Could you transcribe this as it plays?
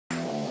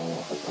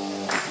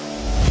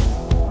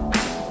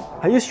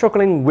Are you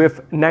struggling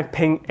with neck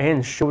pain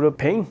and shoulder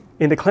pain?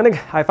 In the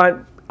clinic, I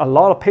find a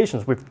lot of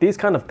patients with this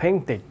kind of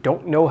pain, they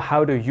don't know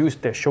how to use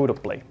their shoulder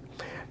blade.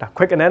 Now,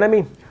 quick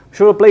anatomy,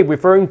 shoulder blade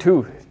referring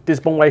to this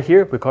bone right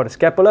here, we call it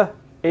scapula,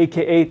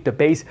 aka the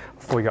base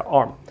for your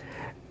arm.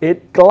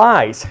 It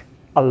glides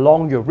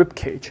along your rib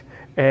cage.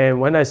 And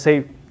when I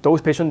say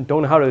those patients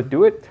don't know how to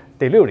do it,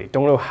 they literally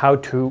don't know how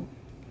to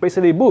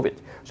basically move it.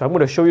 So I'm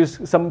going to show you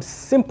some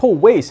simple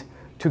ways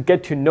to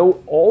get to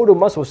know all the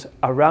muscles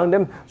around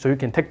them so you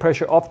can take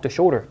pressure off the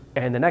shoulder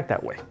and the neck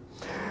that way.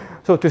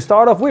 So to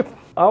start off with,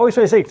 I always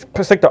try to say,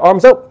 stick the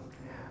arms out,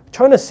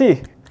 trying to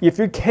see if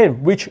you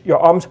can reach your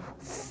arms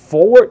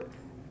forward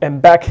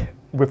and back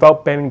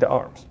without bending the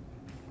arms.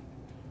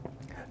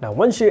 Now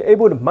once you're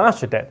able to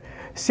master that,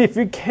 see if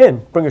you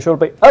can bring your shoulder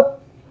blade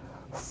up,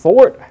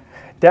 forward,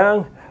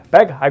 down,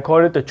 back. I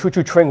call it the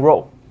choo-choo train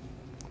roll.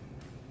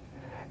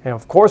 And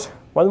of course,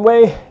 one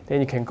way, then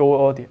you can go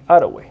all the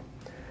other way.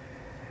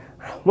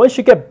 Once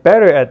you get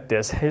better at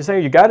this, you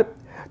say you got it,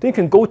 then you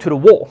can go to the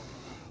wall.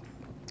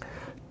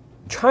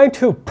 Try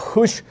to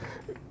push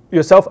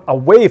yourself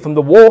away from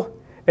the wall,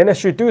 and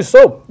as you do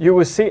so, you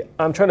will see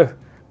I'm trying to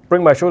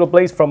bring my shoulder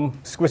blades from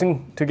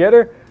squeezing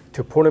together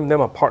to pulling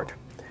them apart.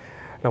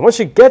 Now once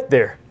you get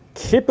there,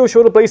 keep your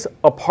shoulder blades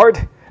apart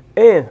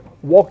and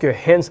walk your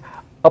hands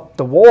up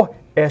the wall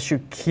as you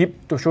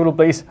keep the shoulder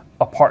blades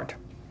apart.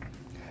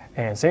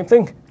 And same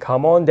thing,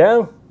 come on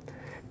down,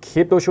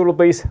 keep those shoulder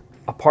blades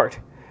apart.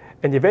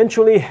 And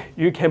eventually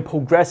you can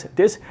progress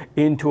this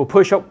into a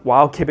push-up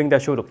while keeping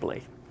that shoulder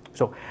blade.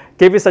 So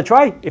give this a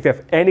try. If you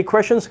have any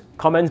questions,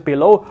 comments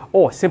below,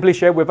 or simply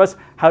share with us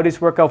how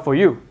this worked out for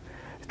you.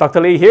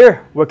 Dr. Lee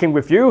here, working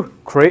with you,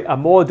 create a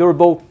more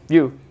durable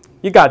you.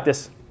 You got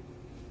this.